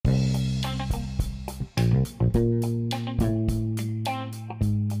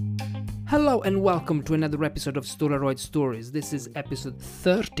Hello and welcome to another episode of Stolaroid Stories. This is episode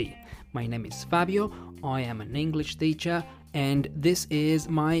 30. My name is Fabio, I am an English teacher, and this is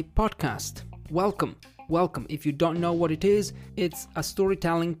my podcast. Welcome. If you don't know what it is, it's a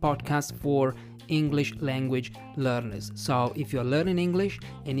storytelling podcast for English language learners. So if you're learning English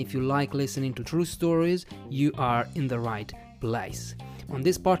and if you like listening to true stories, you are in the right place. On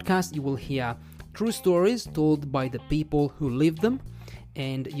this podcast, you will hear true stories told by the people who live them,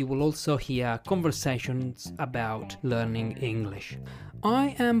 and you will also hear conversations about learning English.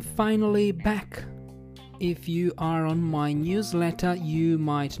 I am finally back. If you are on my newsletter, you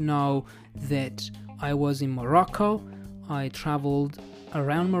might know that I was in Morocco. I traveled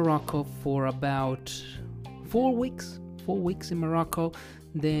around Morocco for about 4 weeks. 4 weeks in Morocco,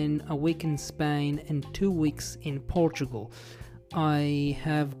 then a week in Spain and 2 weeks in Portugal. I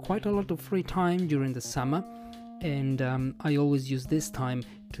have quite a lot of free time during the summer, and I always use this time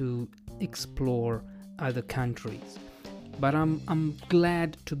to explore other countries. But I'm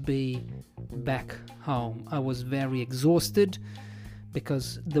glad to be back home. I was very exhausted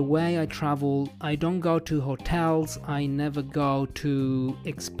because the way I travel, I don't go to hotels, I never go to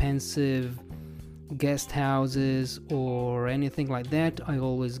expensive guest houses or anything like that. I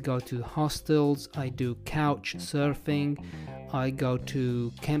always go to hostels, I do couch surfing, I go to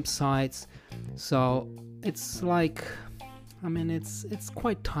campsites. So it's like, it's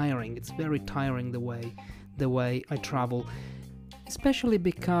quite tiring. It's very tiring the way I travel, especially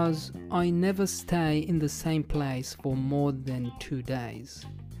because I never stay in the same place for more than 2 days.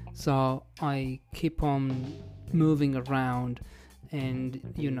 So I keep on moving around, and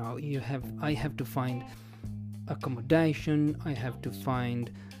I have to find accommodation, I have to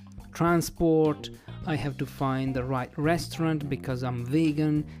find transport, I have to find the right restaurant because I'm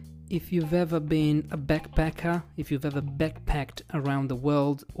vegan. If you've ever been a backpacker, if you've ever backpacked around the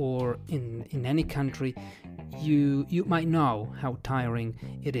world or in any country, you might know how tiring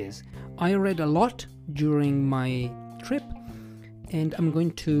it is. I read a lot during my trip, and I'm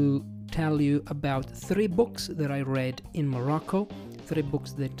going to tell you about 3 books that I read in Morocco, 3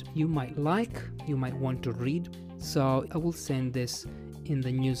 books that you might like, you might want to read. So I will send this in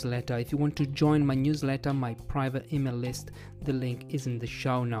the newsletter. If you want to join my newsletter, my private email list, the link is in the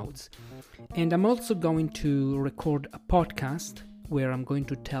show notes. And I'm also going to record a podcast where I'm going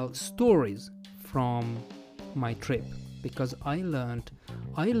to tell stories from my trip, because I learned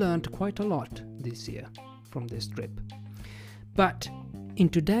quite a lot this year from this trip. But in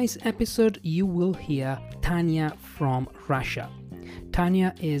today's episode, you will hear Tanya from Russia.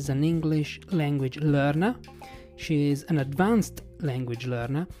 Tanya is an English language learner. She is an advanced language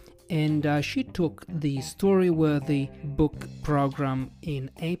learner, and she took the Storyworthy book program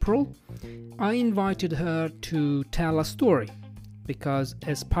in April. I invited her to tell a story because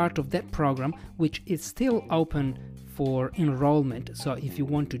as part of that program, which is still open for enrollment, so if you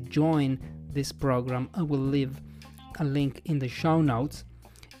want to join this program, I will leave a link in the show notes.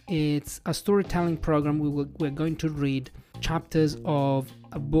 It's a storytelling program. We're going to read chapters of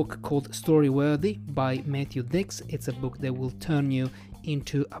a book called Storyworthy by Matthew Dix. It's a book that will turn you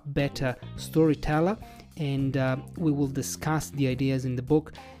into a better storyteller, and we will discuss the ideas in the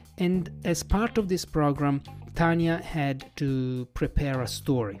book. And as part of this program, Tanya had to prepare a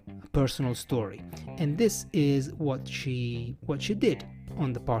story, a personal story, and this is what she did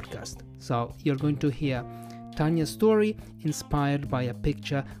on the podcast. So you're going to hear Tanya's story inspired by a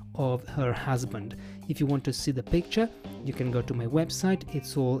picture of her husband. If you want to see the picture, you can go to my website.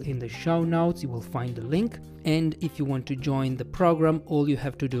 It's all in the show notes. You will find the link. And if you want to join the program, all you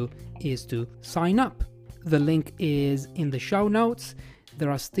have to do is to sign up. The link is in the show notes. There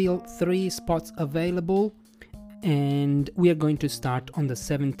are still 3 spots available, and we are going to start on the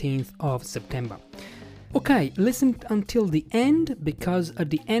 17th of September. Okay, listen until the end, because at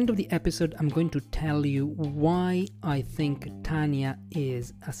the end of the episode I'm going to tell you why I think Tanya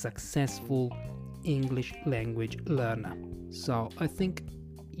is a successful English language learner. So I think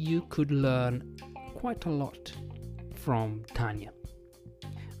you could learn quite a lot from Tanya.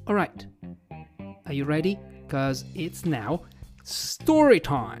 Alright, are you ready? Because it's now story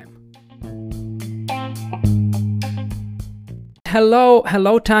time!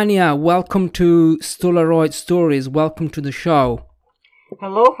 Hello Tanya, welcome to Stolaroid Stories, welcome to the show.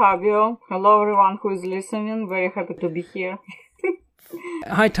 Hello Fabio, hello everyone who is listening, very happy to be here.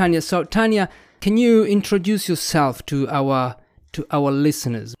 Hi Tanya, so Tanya, can you introduce yourself to our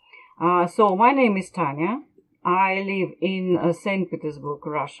listeners? So my name is Tanya, I live in St. Petersburg,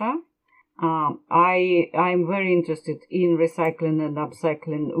 Russia, I'm very interested in recycling and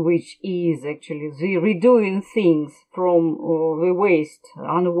upcycling, which is actually the redoing things from the waste,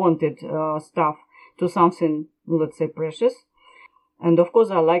 unwanted stuff to something, let's say, precious. And of course,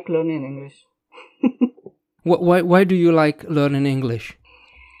 I like learning English. Why do you like learning English?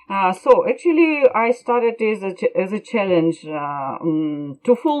 So actually, I started as a challenge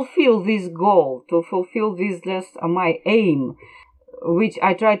to fulfill this goal, to fulfill this my aim, which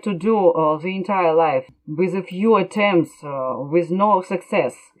I tried to do the entire life with a few attempts, with no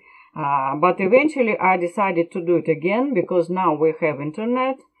success. But eventually I decided to do it again because now we have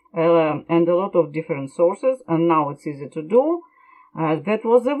internet and a lot of different sources, and now it's easy to do. That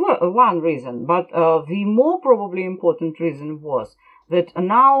was the one reason. But the more probably important reason was that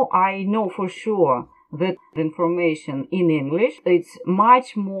now I know for sure that the information in English, it's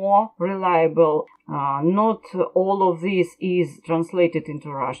much more reliable. Not all of this is translated into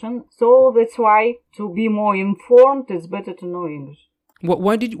Russian. So that's why, to be more informed, it's better to know English.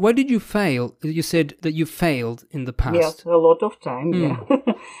 Why did you fail? You said that you failed in the past. Yes, a lot of time, yeah.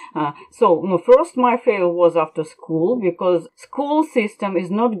 So first my fail was after school, because school system is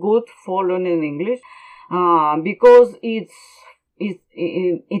not good for learning English, because it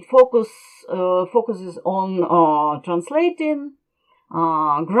focuses on translating,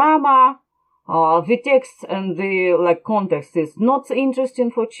 grammar, the text and the context is not interesting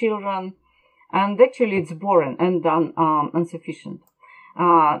for children, and actually it's boring and insufficient.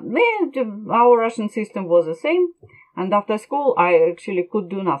 Our Russian system was the same, and after school I actually could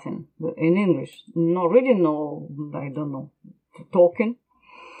do nothing in English. No reading, no, I don't know, talking.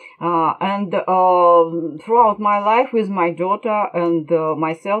 And throughout my life with my daughter and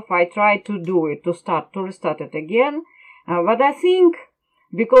myself, I tried to do it, to restart it again. But I think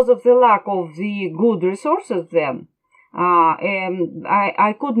because of the lack of the good resources then,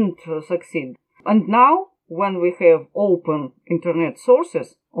 I couldn't succeed. And now, when we have open internet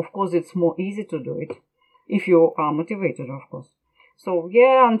sources, of course it's more easy to do it, if you are motivated, of course. So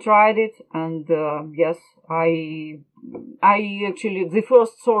yeah, I tried it, and yes, I actually, the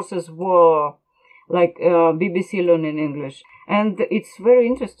first sources were like BBC Learning English, and it's very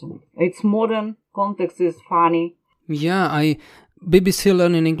interesting. It's modern, context is funny. Yeah, BBC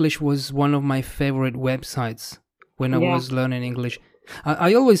Learning English was one of my favorite websites when I was learning English.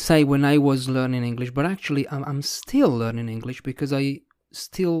 I always say when I was learning English, but actually I'm still learning English, because I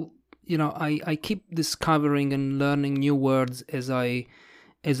still, I keep discovering and learning new words as I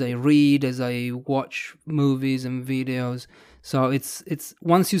read, as I watch movies and videos. So it's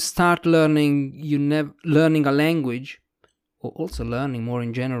once you start learning, learning a language, or also learning more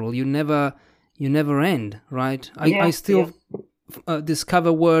in general, you never end, right? I still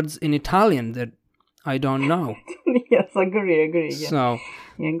discover words in Italian that I don't know. Yes, agree. Yeah. So,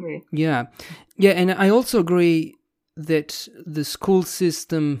 I agree. Yeah, and I also agree that the school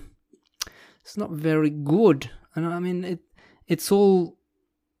system is not very good. And I mean, it's all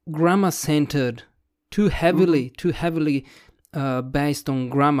grammar centered, too heavily based on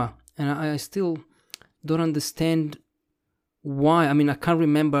grammar, and I still don't understand why. I mean, I can't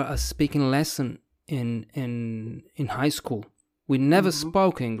remember a speaking lesson in high school. We never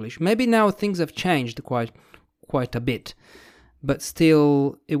spoke English. Maybe now things have changed quite a bit, but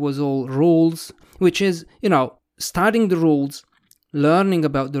still it was all rules, which is, studying the rules, learning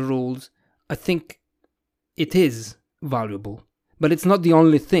about the rules. I think it is valuable, but it's not the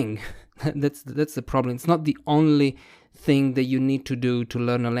only thing. That's the problem. It's not the only thing that you need to do to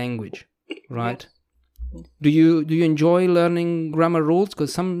learn a language, right? Yes. Do you enjoy learning grammar rules?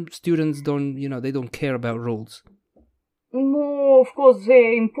 Because some students don't, they don't care about rules. No, of course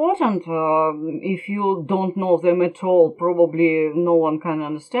they're important. If you don't know them at all, probably no one can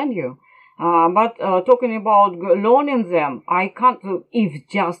understand you. But talking about learning them, I can't, if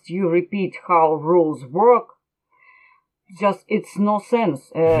just you repeat how rules work, just it's no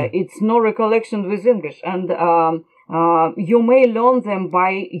sense. It's no recollection with English. And you may learn them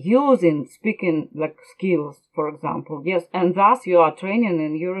by using speaking skills, for example. Yes, and thus you are training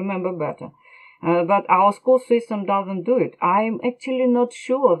and you remember better. But our school system doesn't do it. I'm actually not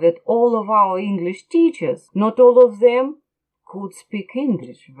sure that all of our English teachers, not all of them could speak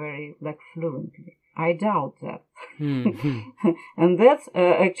English very fluently. I doubt that. And that's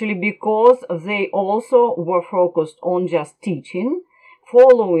actually because they also were focused on just teaching,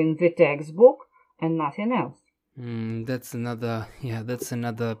 following the textbook, and nothing else. That's another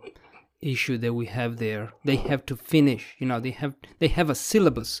issue that we have there. They have to finish. They have a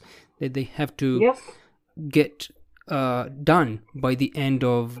syllabus that they have to get done by the end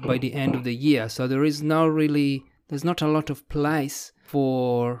of the year. So there's not a lot of place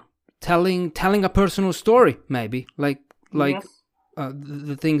for telling a personal story, maybe like Yes.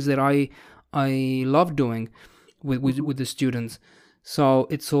 the things that I love doing with the students. So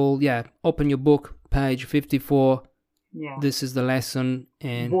it's all, open your book, page 54. Yeah. This is the lesson,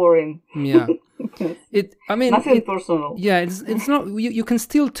 and Boring. yeah, Nothing personal. Yeah, it's not. You can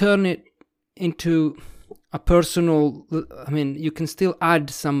still turn it into a personal. You can still add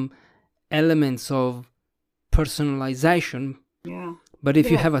some elements of personalization. Yeah. But if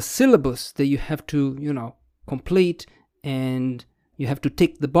you have a syllabus that you have to, complete, and you have to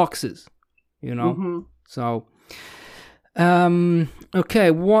tick the boxes, So,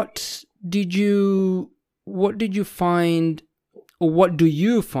 okay, what did you find, or what do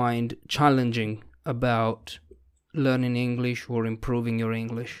you find challenging about learning English or improving your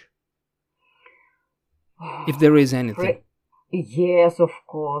English? If there is anything. Yes, of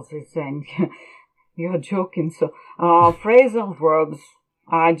course, it's you're joking. So, phrasal verbs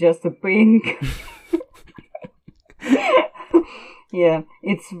are just a pain. Yeah,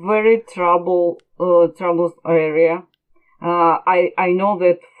 it's very troublous area. I know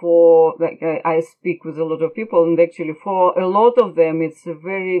that for, like, I speak with a lot of people, and actually for a lot of them, it's a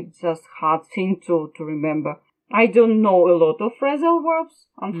very just hard thing to remember. I don't know a lot of phrasal verbs,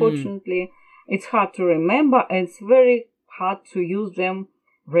 unfortunately. It's hard to remember, and it's very hard to use them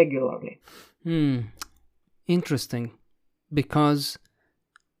regularly. Interesting. Because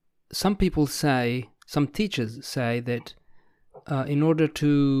some teachers say that in order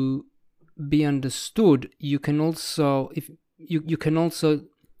to be understood, you can also, you can also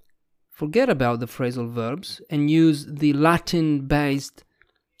forget about the phrasal verbs and use the Latin-based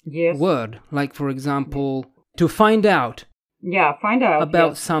word, like, for example, to find out. Yeah, find out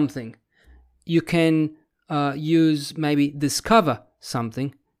about something. You can use maybe discover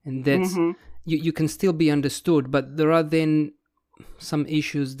something, and that's you can still be understood. But there are then some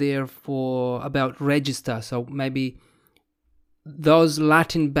issues there about register. So maybe those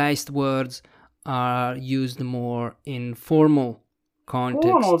Latin-based words are used more in formal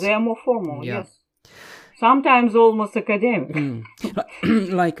context. They are more formal, yes. Sometimes almost academic.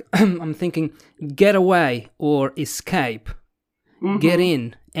 Like, I'm thinking, get away or escape, get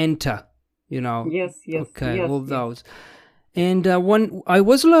in, enter, Yes. Okay, all those. And when I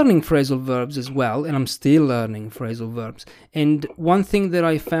was learning phrasal verbs as well, and I'm still learning phrasal verbs, and one thing that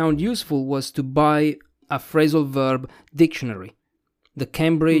I found useful was to buy a phrasal verb dictionary, the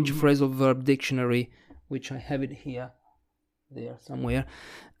Cambridge Phrasal Verb Dictionary, which I have it here, there somewhere,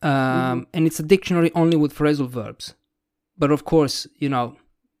 and it's a dictionary only with phrasal verbs. But of course,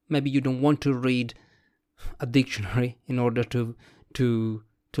 maybe you don't want to read a dictionary in order to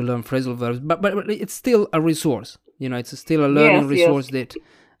learn phrasal verbs, but it's still a resource. It's still a learning resource that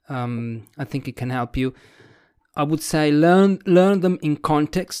I think it can help you. I would say learn them in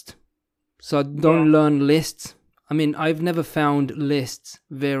context. So don't learn lists. I've never found lists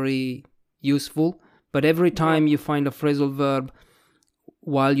very useful, but every time you find a phrasal verb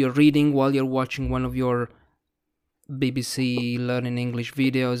while you're reading, while you're watching one of your BBC Learning English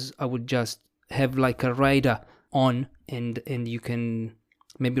videos, I would just have like a radar on, and you can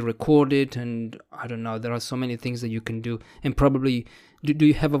maybe record it, and I don't know, there are so many things that you can do. And probably, do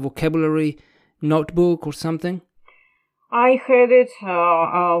you have a vocabulary notebook or something? I had it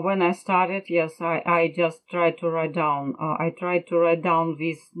when I started. Yes, I just tried to write down. I tried to write down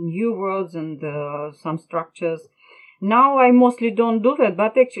these new words and some structures. Now I mostly don't do that,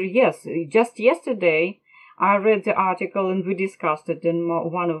 but actually, yes, just yesterday I read the article and we discussed it in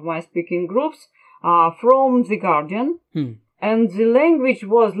one of my speaking groups from The Guardian. And the language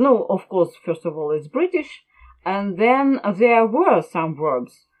was, no, of course, first of all, it's British. And then there were some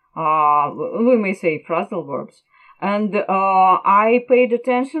verbs, we may say phrasal verbs. And I paid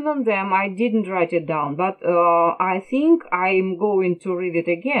attention on them. I didn't write it down, but I think I'm going to read it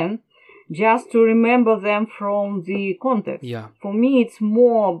again just to remember them from the context. Yeah. For me,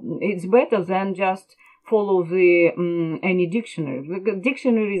 it's better than just follow any dictionary. The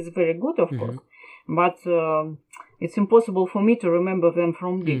dictionary is very good, of course, but it's impossible for me to remember them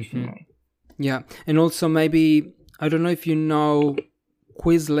from dictionary. Yeah, and also maybe, I don't know if you know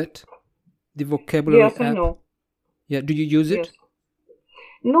Quizlet, the vocabulary app. Yes, I know. Yeah, do you use it? Yes.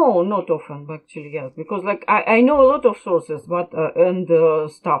 No, not often, actually, yes. Because, like, I know a lot of sources, but, and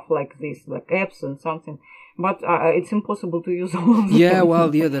stuff like this, like apps and something, but it's impossible to use all of them. Yeah, well,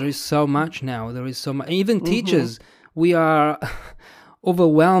 there is so much now. There is so much. Even teachers, we are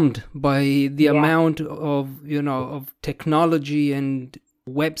overwhelmed by the amount of, of technology and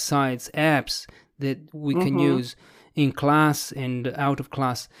websites, apps that we can use in class and out of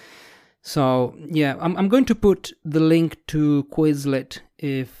class. So, yeah, I'm going to put the link to Quizlet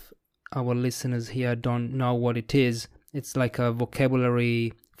if our listeners here don't know what it is, it's like a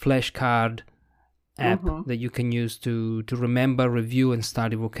vocabulary flashcard app that you can use to remember, review, and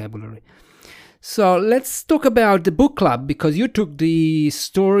study vocabulary. So let's talk about the book club, because you took the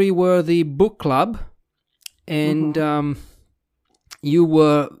Storyworthy book club, and you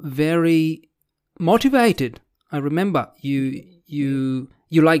were very motivated. I remember you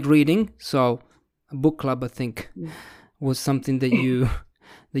liked reading, so a book club, I think, was something that you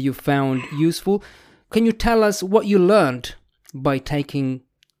found useful. Can you tell us what you learned by taking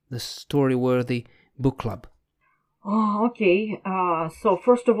the Storyworthy book club? Oh, okay. So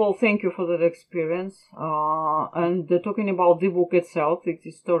first of all, thank you for that experience. And talking about the book itself, it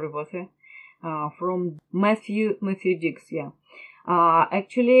is Storyworthy, from Matthew Dix. Yeah.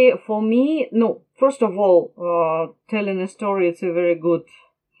 Actually, for me, no. First of all, telling a story, it's a very good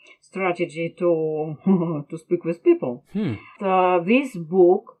strategy to to speak with people. This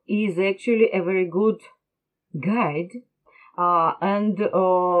book is actually a very good guide. And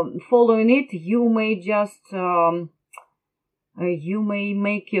following it, you may just you may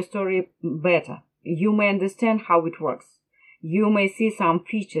make your story better. You may understand how it works. You may see some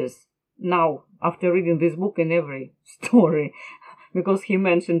features now after reading this book in every story, because he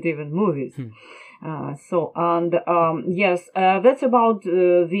mentioned even movies. Yes, that's about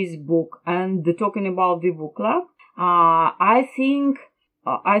this book. And talking about the book club, I think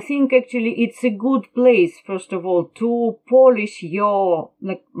actually it's a good place, first of all, to polish your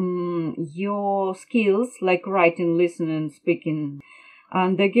your skills, like writing, listening, speaking.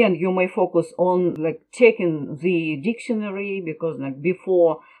 And again, you may focus on checking the dictionary, because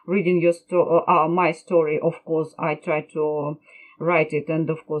before reading your my story, of course, I try to write it, and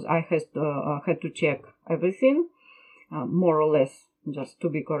of course, I had to check everything, more or less, just to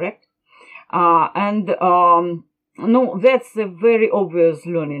be correct. No, that's a very obvious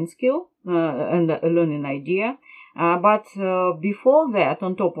learning skill and a learning idea. But before that,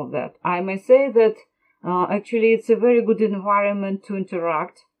 on top of that, I may say that actually it's a very good environment to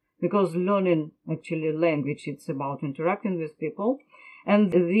interact, because learning actually language, it's about interacting with people.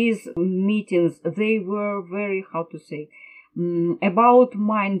 And these meetings, they were very, how to say, about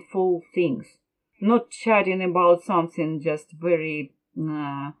mindful things, not chatting about something just very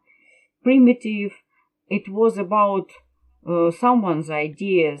primitive. It was about someone's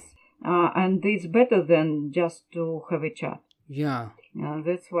ideas, and it's better than just to have a chat. Yeah.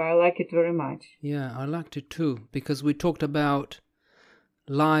 That's why I like it very much. Yeah, I liked it too, because we talked about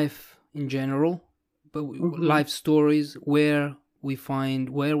life in general, but life stories, where we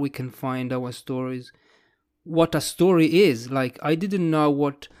can find our stories, what a story is. Like, I didn't know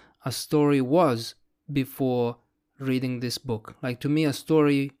what a story was before reading this book. Like, to me, a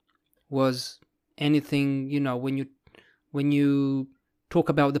story was anything, when you talk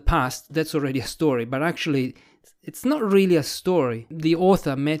about the past, that's already a story. But actually, it's not really a story. The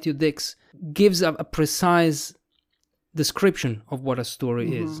author, Matthew Dix, gives a precise description of what a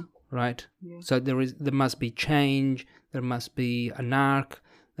story is, right? Yeah. So there must be change, there must be an arc,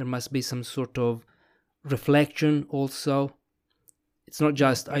 there must be some sort of reflection also. It's not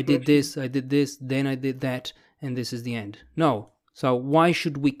just I did this, then I did that, and this is the end. No. So why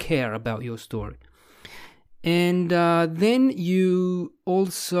should we care about your story? And then you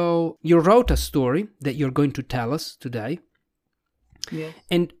wrote a story that you're going to tell us today. Yes.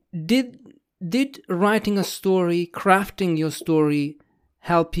 And did writing a story, crafting your story,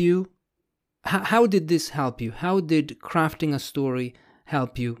 help you? How did this help you? How did crafting a story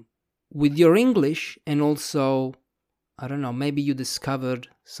help you with your English? And also, I don't know, maybe you discovered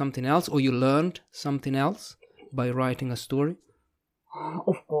something else, or you learned something else by writing a story?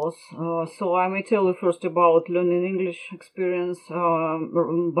 Of course. So I may tell you first about learning English experience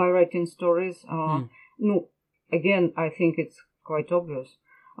by writing stories. No, again, I think it's quite obvious.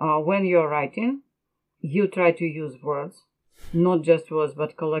 When you're writing, you try to use words, not just words,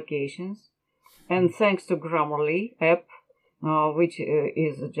 but collocations. And thanks to Grammarly app, which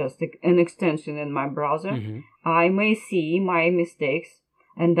is just an extension in my browser, I may see my mistakes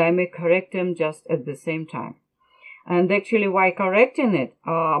and I may correct them just at the same time. And actually, by correcting this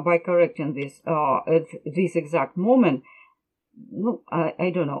at this exact moment, I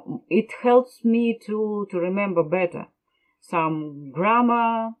don't know, it helps me to remember better some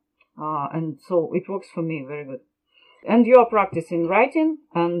grammar, and so it works for me very good. And you are practicing writing,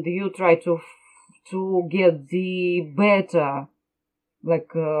 and you try to get the better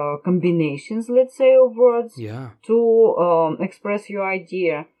combinations, let's say, of words, to express your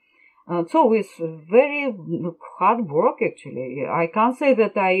idea. So it's very hard work, actually. I can't say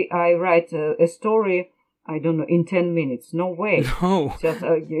that I write a story I don't know, in 10 minutes. No way. No. Just,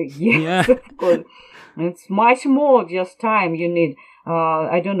 yes, Yeah. of course. It's much more just time you need.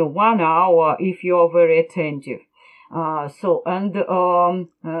 I don't know, 1 hour if you're very attentive. Of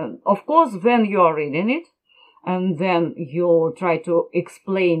course, when you are reading it, and then you try to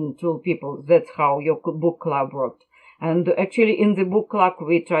explain to people. That's how your book club worked. And actually, in the book club,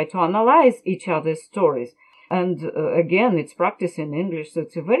 we try to analyze each other's stories. And again, it's practice in English, so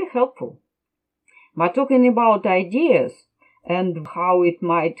it's very helpful. But talking about ideas and how it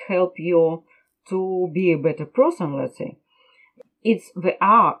might help you to be a better person, let's say, it's the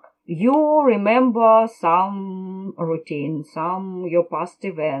arc. You remember some routine, some your past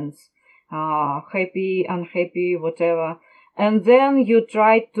events, happy, unhappy, whatever, and then you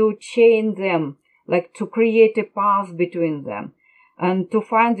try to chain them, like to create a path between them and to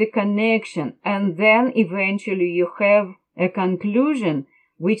find the connection, and then eventually you have a conclusion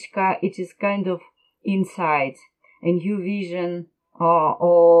which it is kind of insight, a new vision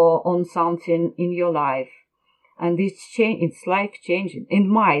or on something in your life. And it's life changing. It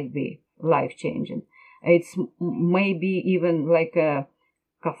might be life changing. It's maybe even like a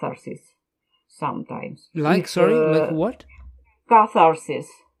catharsis sometimes. Like, sorry, like what? Catharsis.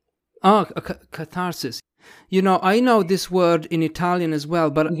 Oh, catharsis. You know, I know this word in Italian as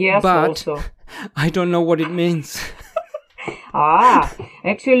well, but Also. I don't know what it means.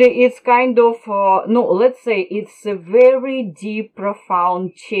 Actually, it's kind of, let's say it's a very deep,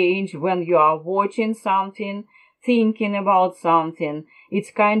 profound change when you are watching something, thinking about something. It's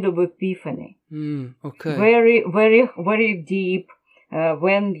kind of epiphany. Okay. Very, very, very deep,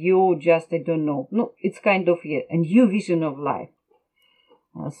 when you just, I don't know. No, it's kind of a new vision of life.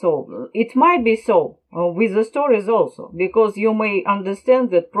 So it might be so with the stories also, because you may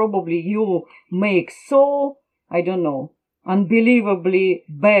understand that probably you make so, I don't know, unbelievably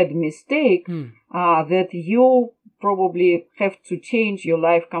bad mistake that you probably have to change your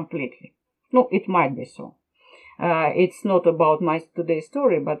life completely. No, it might be so. It's not about my today's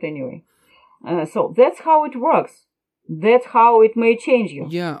story, but anyway. So that's how it works. That's how it may change you.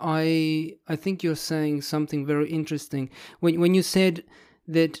 Yeah, I think you're saying something very interesting. When you said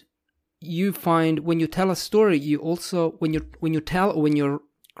that you find when you tell a story, you also when you're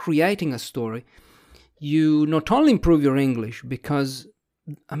creating a story, you not only improve your English, because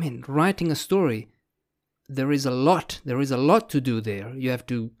I mean, writing a story, there is a lot to do there. You have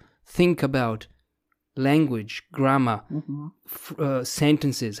to think about language, grammar,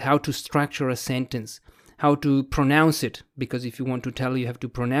 sentences, how to structure a sentence, how to pronounce it, because if you want to tell, you have to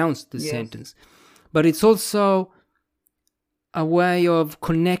pronounce the sentence. But it's also a way of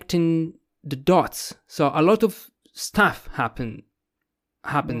connecting the dots. So a lot of stuff happens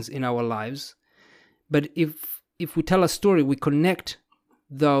in our lives, but if we tell a story, we connect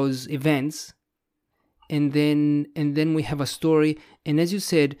those events, and then we have a story. And as you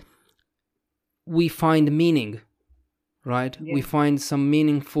said, we find meaning, right? Yeah. We find some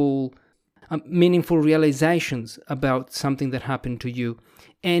meaningful realizations about something that happened to you.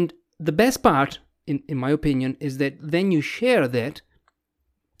 And the best part, in my opinion, is that then you share that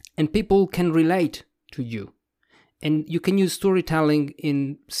and people can relate to you. And you can use storytelling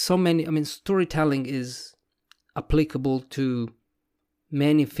in so many, storytelling is applicable to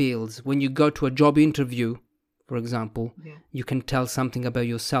many fields. When you go to a job interview, for example, you can tell something about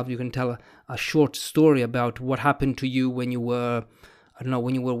yourself. You can tell a short story about what happened to you when you were,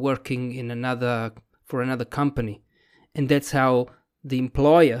 when you were working for another company. And that's how the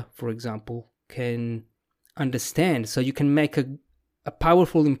employer, for example, can understand. So you can make a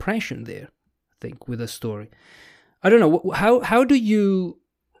powerful impression there, I think, with a story. I don't know, how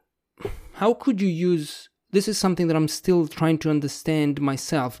could you use, this is something that I'm still trying to understand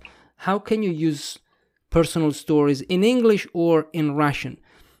myself. How can you use personal stories in English or in Russian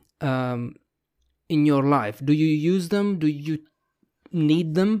in your life? Do you use them? Do you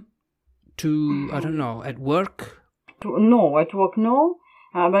need them to, I don't know, at work? No, at work, no.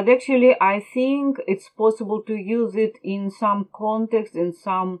 But actually, I think it's possible to use it in some context, in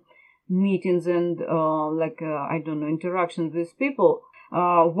some meetings and I don't know, interactions with people.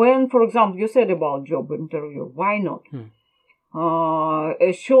 When, for example, you said about job interview, why not?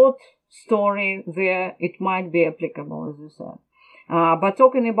 A short story there, it might be applicable, as you said. But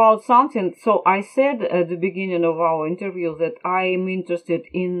talking about something, so I said at the beginning of our interview that I am interested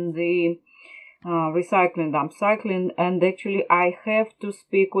in the recycling, upcycling, and actually I have to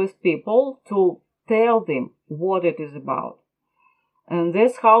speak with people to tell them what it is about. And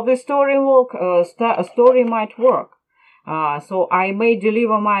that's how the story might work. So I may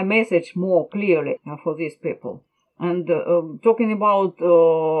deliver my message more clearly for these people. And talking about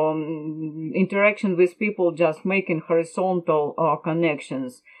interaction with people, just making horizontal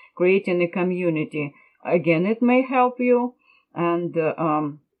connections, creating a community. Again, it may help you. And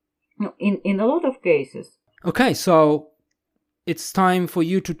in a lot of cases. Okay, so it's time for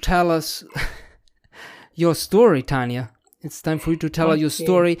you to tell us your story, Tanya. It's time for you to tell us your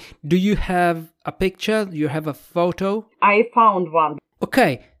story. Do you have a picture? Do you have a photo? I found one.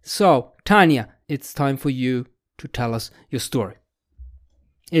 Okay, so Tanya, it's time for you to tell us your story.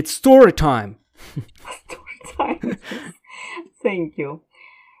 It's story time. Story time. Thank you.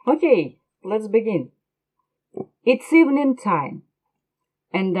 Okay, let's begin. It's evening time,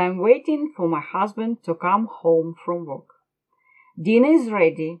 and I'm waiting for my husband to come home from work. Dinner is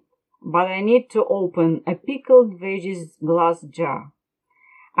ready, but I need to open a pickled veggies glass jar.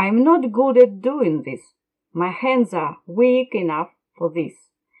 I'm not good at doing this. My hands are weak enough for this.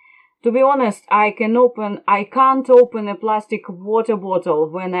 To be honest, I can't open a plastic water bottle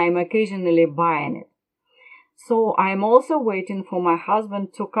when I'm occasionally buying it. So I'm also waiting for my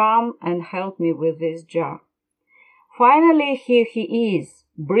husband to come and help me with this jar. Finally, here he is,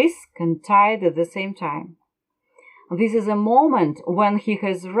 brisk and tired at the same time. This is a moment when he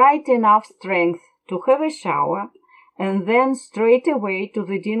has right enough strength to have a shower and then straight away to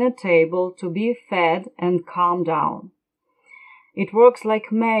the dinner table to be fed and calm down. It works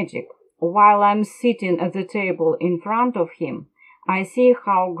like magic. While I'm sitting at the table in front of him, I see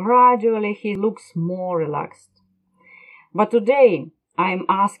how gradually he looks more relaxed. But today, I'm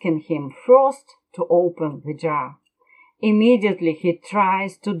asking him first to open the jar. Immediately he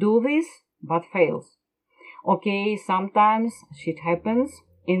tries to do this, but fails. Okay, sometimes shit happens.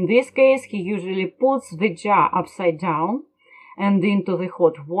 In this case, he usually puts the jar upside down and into the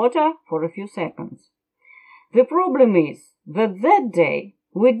hot water for a few seconds. The problem is that day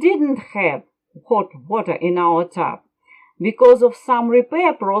we didn't have hot water in our tap because of some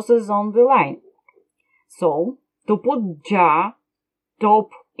repair process on the line. So, to put jar top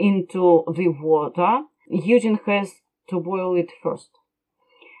into the water, Eugene has to boil it first.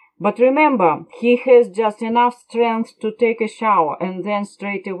 But remember, he has just enough strength to take a shower and then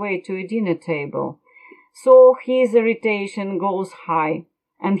straight away to a dinner table. So his irritation goes high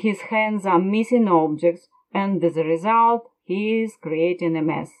and his hands are missing objects, and as a result, he is creating a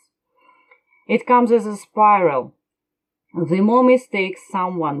mess. It comes as a spiral. The more mistakes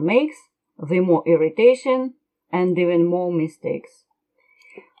someone makes, the more irritation and even more mistakes.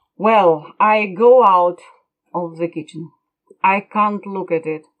 Well, I go out of the kitchen. I can't look at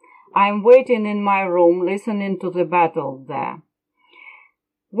it. I'm waiting in my room, listening to the battle there.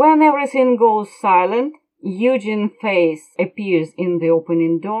 When everything goes silent, Eugene's face appears in the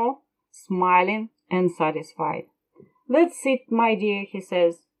opening door, smiling and satisfied. "That's it, my dear," he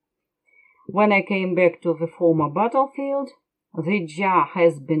says. When I came back to the former battlefield, the jar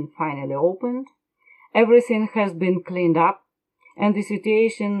has been finally opened, everything has been cleaned up, and the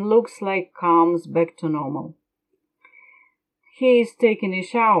situation looks like comes back to normal. He is taking a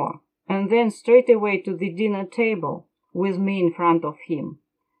shower, and then straight away to the dinner table, with me in front of him.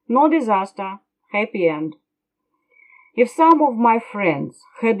 No disaster, happy end. If some of my friends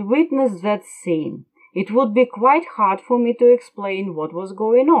had witnessed that scene, it would be quite hard for me to explain what was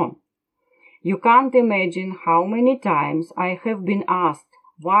going on. You can't imagine how many times I have been asked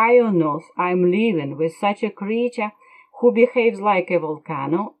why on earth I'm living with such a creature who behaves like a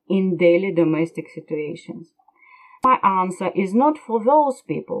volcano in daily domestic situations. My answer is not for those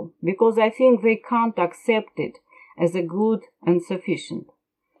people, because I think they can't accept it as a good and sufficient.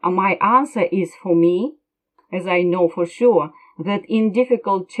 My answer is for me, as I know for sure that in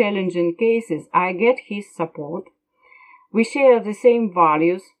difficult, challenging cases I get his support. We share the same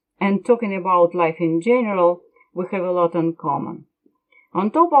values, and talking about life in general, we have a lot in common.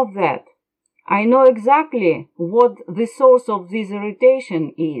 On top of that, I know exactly what the source of this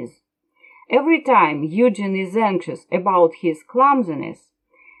irritation is. Every time Eugene is anxious about his clumsiness,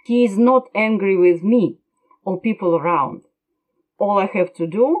 he is not angry with me or people around. All I have to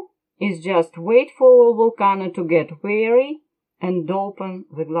do is just wait for a volcano to get weary and open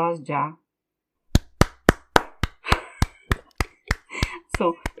the glass jar.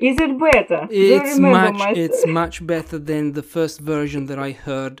 So, is it better? It's much better than the first version that I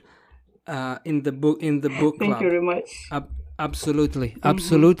heard in the book club. Thank you very much.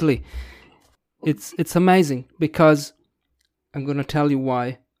 Absolutely. It's amazing, because I'm gonna tell you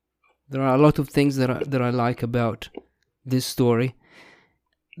why. There are a lot of things that I like about this story.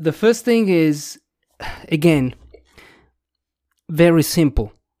 The first thing is, again, very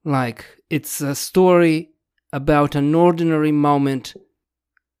simple. Like, it's a story about an ordinary moment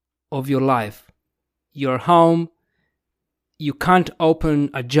of your life. You're home, you can't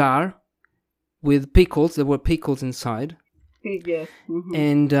open a jar with pickles. There were pickles inside. Yes. Mm-hmm.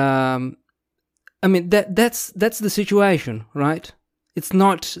 And I mean, that's the situation, right? It's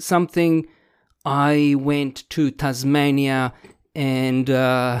not something I went to Tasmania and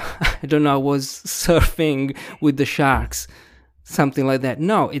I don't know, was surfing with the sharks, something like that.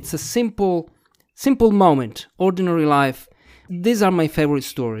 No, it's a simple moment, ordinary life. These are my favorite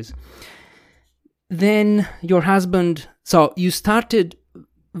stories. Then your husband, so you started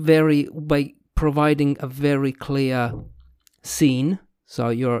by providing a very clear scene. So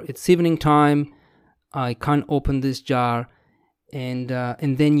it's evening time, I can't open this jar, and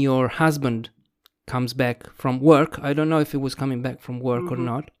then your husband comes back from work. I don't know if he was coming back from work or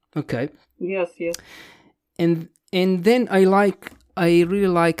not. Okay. Yes. And then I really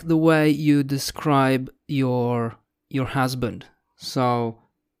like the way you describe your husband. So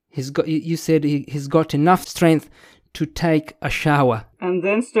you said he's got enough strength to take a shower. And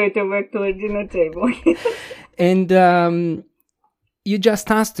then straight away to a dinner table. And you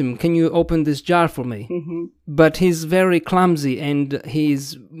just asked him, can you open this jar for me? Mm-hmm. But he's very clumsy and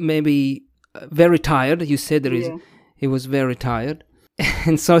he's maybe very tired. You said he was very tired.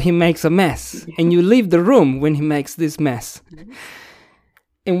 And so he makes a mess. And you leave the room when he makes this mess. Mm-hmm.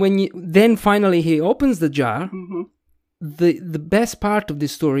 And then finally he opens the jar, the best part of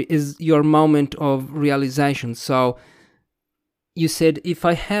this story is your moment of realization. So you said, if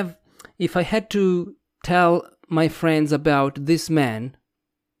I had to tell my friends about this man,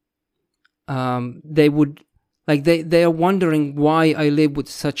 they would, like, they are wondering why I live with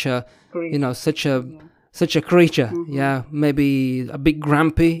such a creature. Yeah, maybe a bit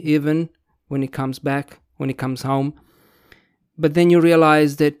grumpy even when he comes home. But then you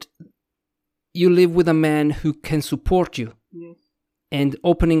realize that you live with a man who can support you. Yes. And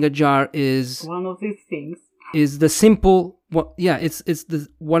opening a jar is one of these things. Is the simple, this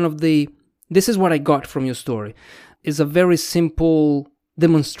is what I got from your story. It's a very simple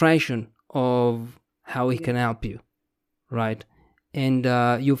demonstration of how he can help you, right? And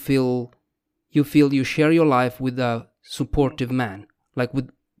you feel you share your life with a supportive man, like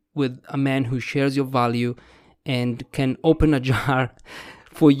with a man who shares your value and can open a jar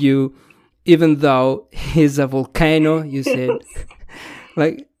for you, even though he's a volcano, you said.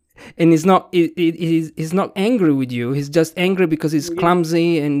 Like, and he's not angry with you. He's just angry because he's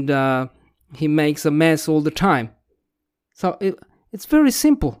clumsy and he makes a mess all the time. So it's very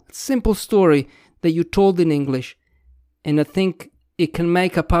simple. It's a simple story that you told in English. And I think it can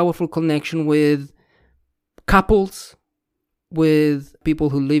make a powerful connection with couples, with people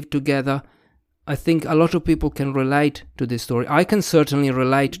who live together. I think a lot of people can relate to this story. I can certainly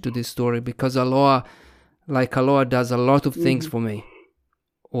relate to this story because Aloha does a lot of things for me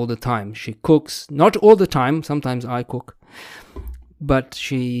all the time. She cooks, not all the time, sometimes I cook, but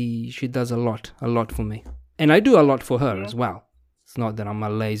she does a lot for me. And I do a lot for her as well. It's not that I'm a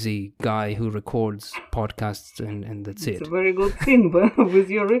lazy guy who records podcasts and that's it. It's a very good thing with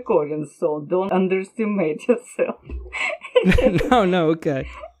your recordings, so don't underestimate yourself. No, okay.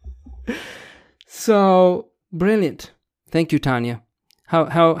 So, brilliant. Thank you, Tanya.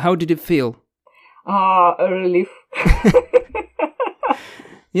 How did it feel? A relief.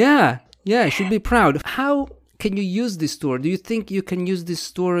 Yeah, you should be proud. How can you use this story? Do you think you can use this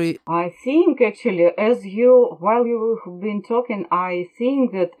story? I think actually, while you've been talking, I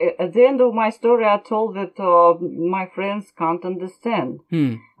think that at the end of my story, I told that my friends can't understand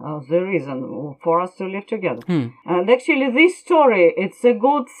the reason for us to live together. And actually, this story, it's a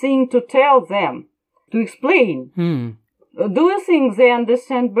good thing to tell them, to explain. Do you think they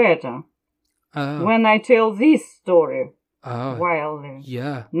understand better when I tell this story?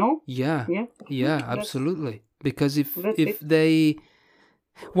 Yeah. No? Yeah, absolutely. Because if they...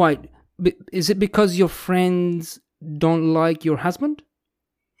 Why? Is it because your friends don't like your husband?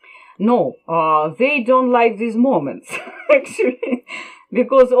 No, they don't like these moments, actually.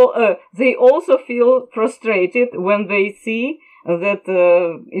 Because they also feel frustrated when they see that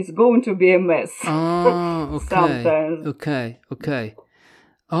it's going to be a mess. Oh, okay. Sometimes.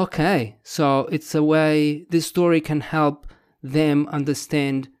 Okay. So it's a way this story can help them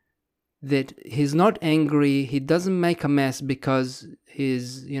understand that he's not angry, he doesn't make a mess because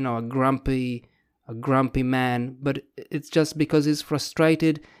he's, a grumpy man, but it's just because he's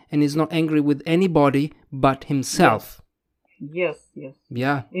frustrated and he's not angry with anybody but himself. Yes.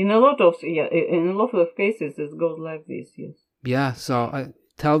 Yeah. In a lot of cases it goes like this, yes. Yeah, so I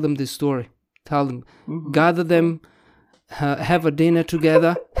tell them this story. Tell them, gather them, have a dinner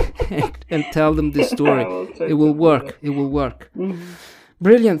together and tell them this story. It will work.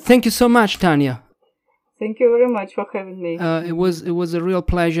 Brilliant. Thank you so much, Tanya. Thank you very much for having me. It was a real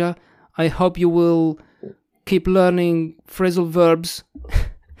pleasure. I hope you will keep learning phrasal verbs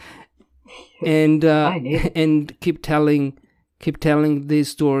and keep telling these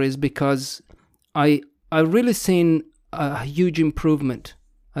stories, because I really seen a huge improvement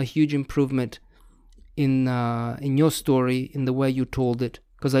in your story, in the way you told it,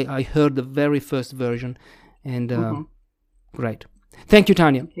 because I heard the very first version, and great. Thank you,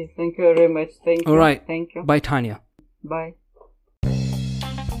 Tanya. Okay, thank you very much. Thank you. All right. Thank you. Bye, Tanya. Bye.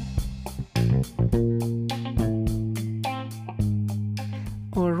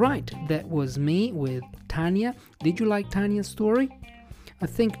 All right, that was me with Tanya. Did you like Tanya's story? I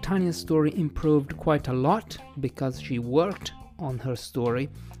think Tanya's story improved quite a lot because she worked on her story,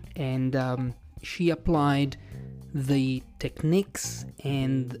 and she applied the techniques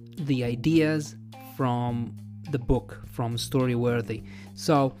and the ideas from the book, from Storyworthy.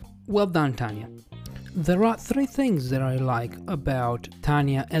 So, well done, Tanya. There are 3 things that I like about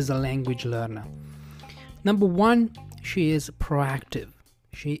Tanya as a language learner. Number 1, she is proactive.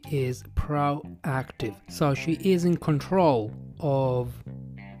 She is proactive. So she is in control of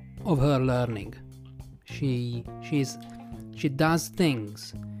her learning. She does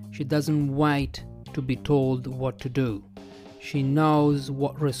things. She doesn't wait to be told what to do. She knows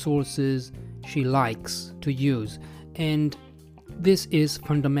what resources she likes to use, and this is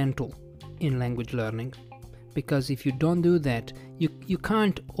fundamental in language learning, because if you don't do that, you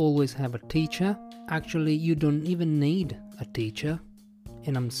can't always have a teacher. Actually, you don't even need a teacher,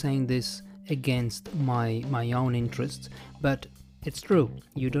 and I'm saying this against my own interests, but it's true,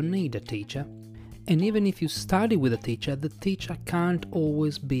 you don't need a teacher. And even if you study with a teacher, the teacher can't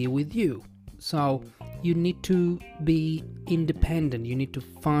always be with you. So you need to be independent. You need to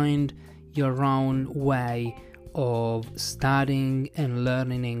find your own way of studying and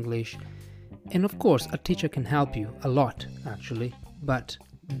learning English. And of course, a teacher can help you a lot, actually, but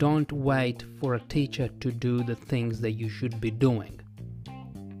don't wait for a teacher to do the things that you should be doing.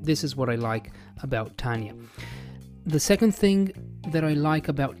 This is what I like about Tanya. The second thing that I like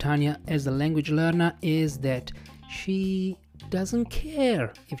about Tanya as a language learner is that she doesn't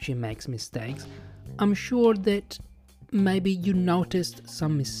care if she makes mistakes. I'm sure that maybe you noticed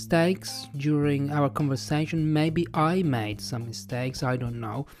some mistakes during our conversation. Maybe I made some mistakes, I don't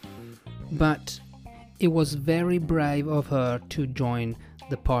know. But it was very brave of her to join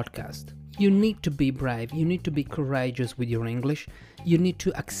the podcast. You need to be brave. You need to be courageous with your English. You need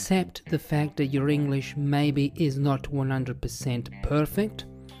to accept the fact that your English maybe is not 100% perfect,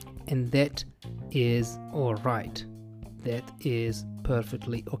 and that is alright. That is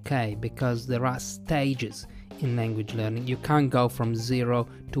perfectly okay, because there are stages in language learning. You can't go from 0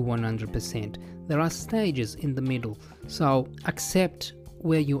 to 100%. There are stages in the middle. So accept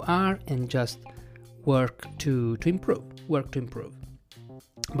where you are and just work to improve.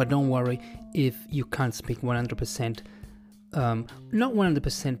 But don't worry if you can't speak 100%, not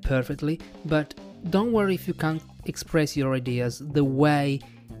 100% perfectly, but don't worry if you can't express your ideas the way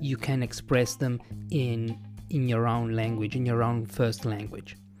you can express them in your own language, in your own first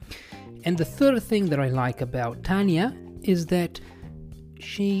language. And the third thing that I like about Tanya is that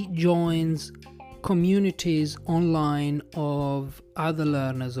she joins communities online of other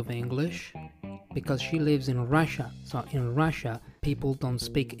learners of English, because she lives in Russia. So in Russia, people don't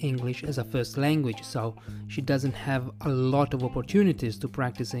speak English as a first language, so she doesn't have a lot of opportunities to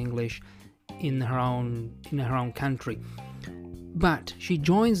practice English in her own country. But she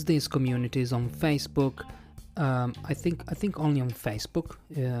joins these communities on Facebook. I think only on Facebook.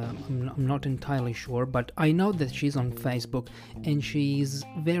 I'm not entirely sure, but I know that she's on Facebook and she's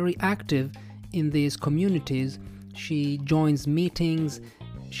very active in these communities. She joins meetings.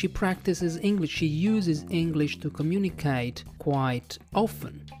 She practices English. She uses English to communicate quite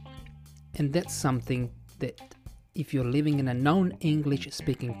often. And that's something that if you're living in a non-English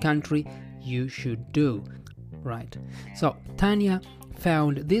speaking country, you should do, right? So Tanya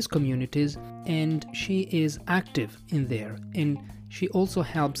found these communities and she is active in there. And she also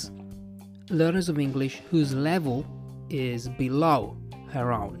helps learners of English whose level is below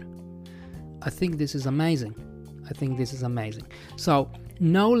her own. I think this is amazing. So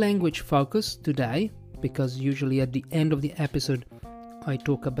no language focus today, because usually at the end of the episode I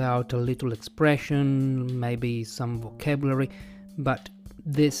talk about a little expression, maybe some vocabulary, but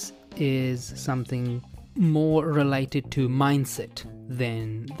this is something more related to mindset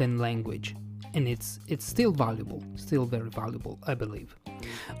than language, and it's still valuable, still very valuable, I believe.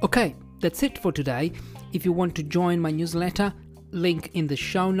 Okay, that's it for today. If you want to join my newsletter, link in the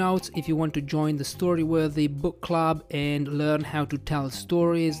show notes if you want to join the Storyworthy book club and learn how to tell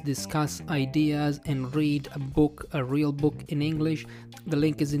stories, discuss ideas, and read a real book in English. The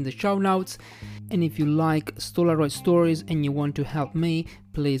link is in the show notes. And if you like Stolaroid stories and you want to help me,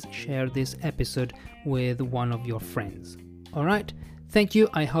 please share this episode with one of your friends. Alright? Thank you.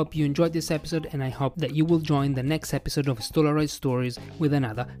 I hope you enjoyed this episode, and I hope that you will join the next episode of Stolaroid Stories with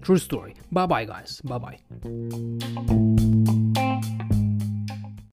another true story. Bye bye, guys. Bye bye.